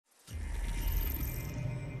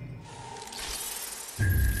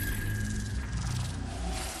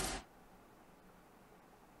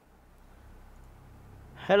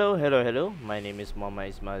Hello. My name is Mama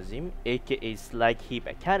Ismazim, aka Slag Heap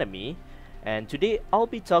Academy, and today I'll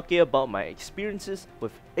be talking about my experiences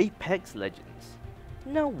with Apex Legends.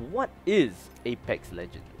 Now, what is Apex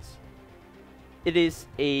Legends? It is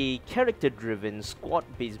a character-driven,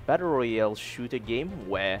 squad-based battle royale shooter game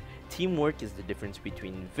where teamwork is the difference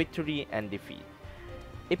between victory and defeat.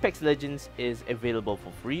 Apex Legends is available for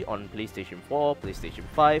free on PlayStation 4, PlayStation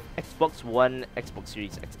 5, Xbox One, Xbox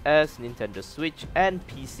Series XS, Nintendo Switch, and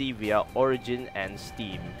PC via Origin and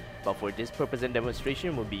Steam. But for this purpose and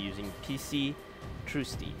demonstration, we'll be using PC through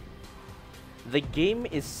Steam. The game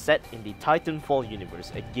is set in the Titanfall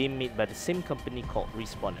universe, a game made by the same company called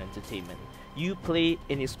Respawn Entertainment. You play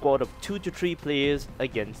in a squad of 2 to 3 players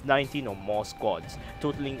against 19 or more squads,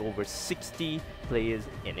 totaling over 60 players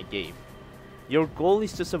in a game. Your goal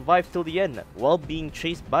is to survive till the end while being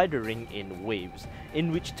chased by the ring in waves,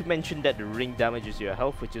 in which to mention that the ring damages your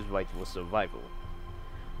health, which is vital for survival.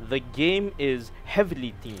 The game is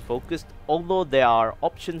heavily team focused, although there are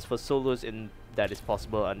options for solos that is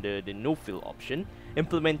possible under the no-fill option,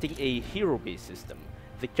 implementing a hero-based system.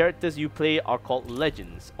 The characters you play are called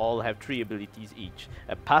Legends, all have 3 abilities each,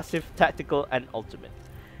 a passive, tactical, and ultimate.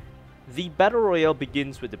 The battle royale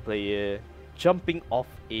begins with the player jumping off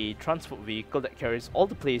a transport vehicle that carries all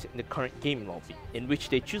the players in the current game lobby, in which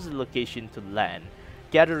they choose a location to land,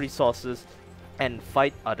 gather resources, and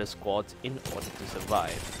fight other squads in order to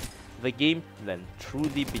survive. The game then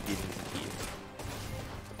truly begins here.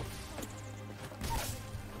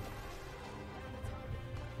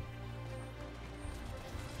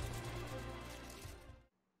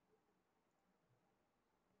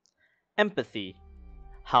 Empathy.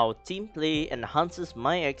 How team play enhances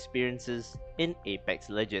my experiences in Apex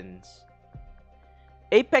Legends.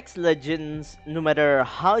 Apex Legends, no matter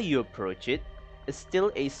how you approach it, is still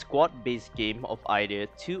a squad-based game of either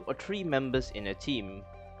 2 or 3 members in a team.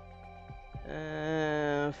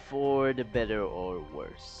 For the better or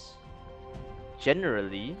worse.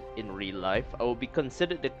 Generally, in real life, I will be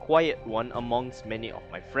considered the quiet one amongst many of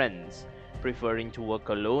my friends, preferring to work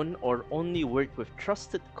alone or only work with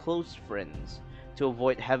trusted close friends, to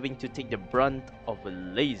avoid having to take the brunt of a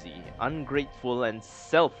lazy, ungrateful, and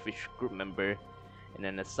selfish group member in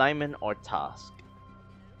an assignment or task.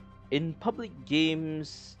 In public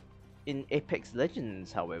games in Apex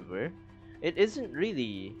Legends, however, it isn't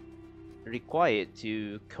really required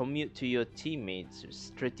to commute to your teammates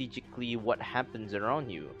strategically what happens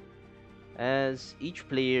around you, as each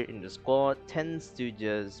player in the squad tends to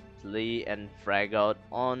just play and frag out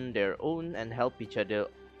on their own and help each other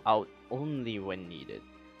out only when needed,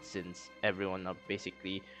 since everyone are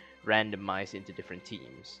basically randomized into different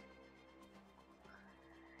teams.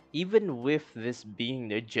 Even with this being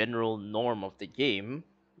the general norm of the game,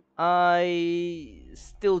 I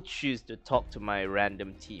still choose to talk to my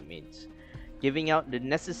random teammates, giving out the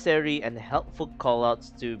necessary and helpful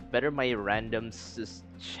callouts to better my random's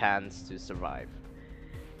chance to survive.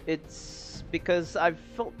 It's because I've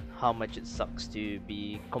felt how much it sucks to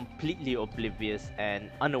be completely oblivious and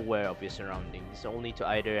unaware of your surroundings, only to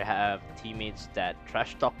either have teammates that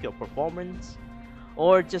trash talk your performance,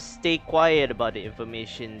 or just stay quiet about the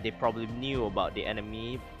information they probably knew about the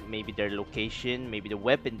enemy, maybe their location, maybe the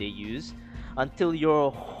weapon they use, until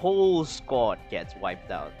your whole squad gets wiped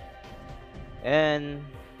out. And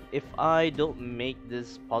if I don't make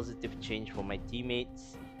this positive change for my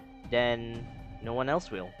teammates, then no one else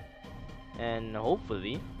will. And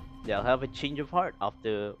hopefully, they'll have a change of heart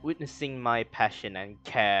after witnessing my passion and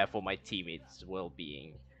care for my teammates'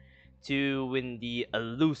 well-being, to win the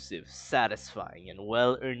elusive, satisfying, and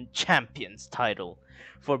well-earned Champions title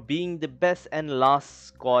for being the best and last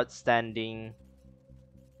squad standing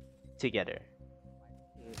together.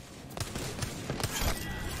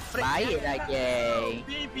 Baiklah geng.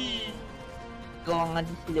 Baby. Kau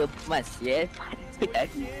lepas ya.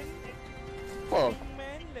 Oh,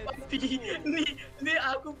 Papi, ni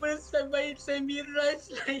aku first time main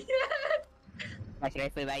semi-rush lah ya. masih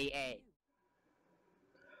rifle baik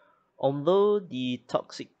Although the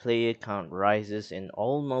toxic player count rises in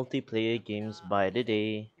all multiplayer games by the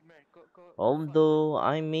day, although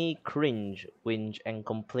I may cringe, whinge, and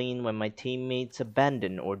complain when my teammates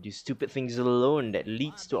abandon or do stupid things alone that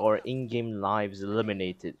leads to our in-game lives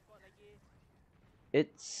eliminated,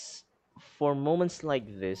 it's for moments like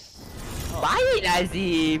this Baik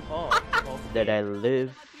Nazim. that I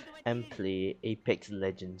live and play Apex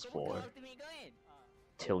Legends for.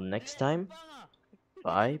 Till next time,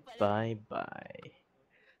 bye.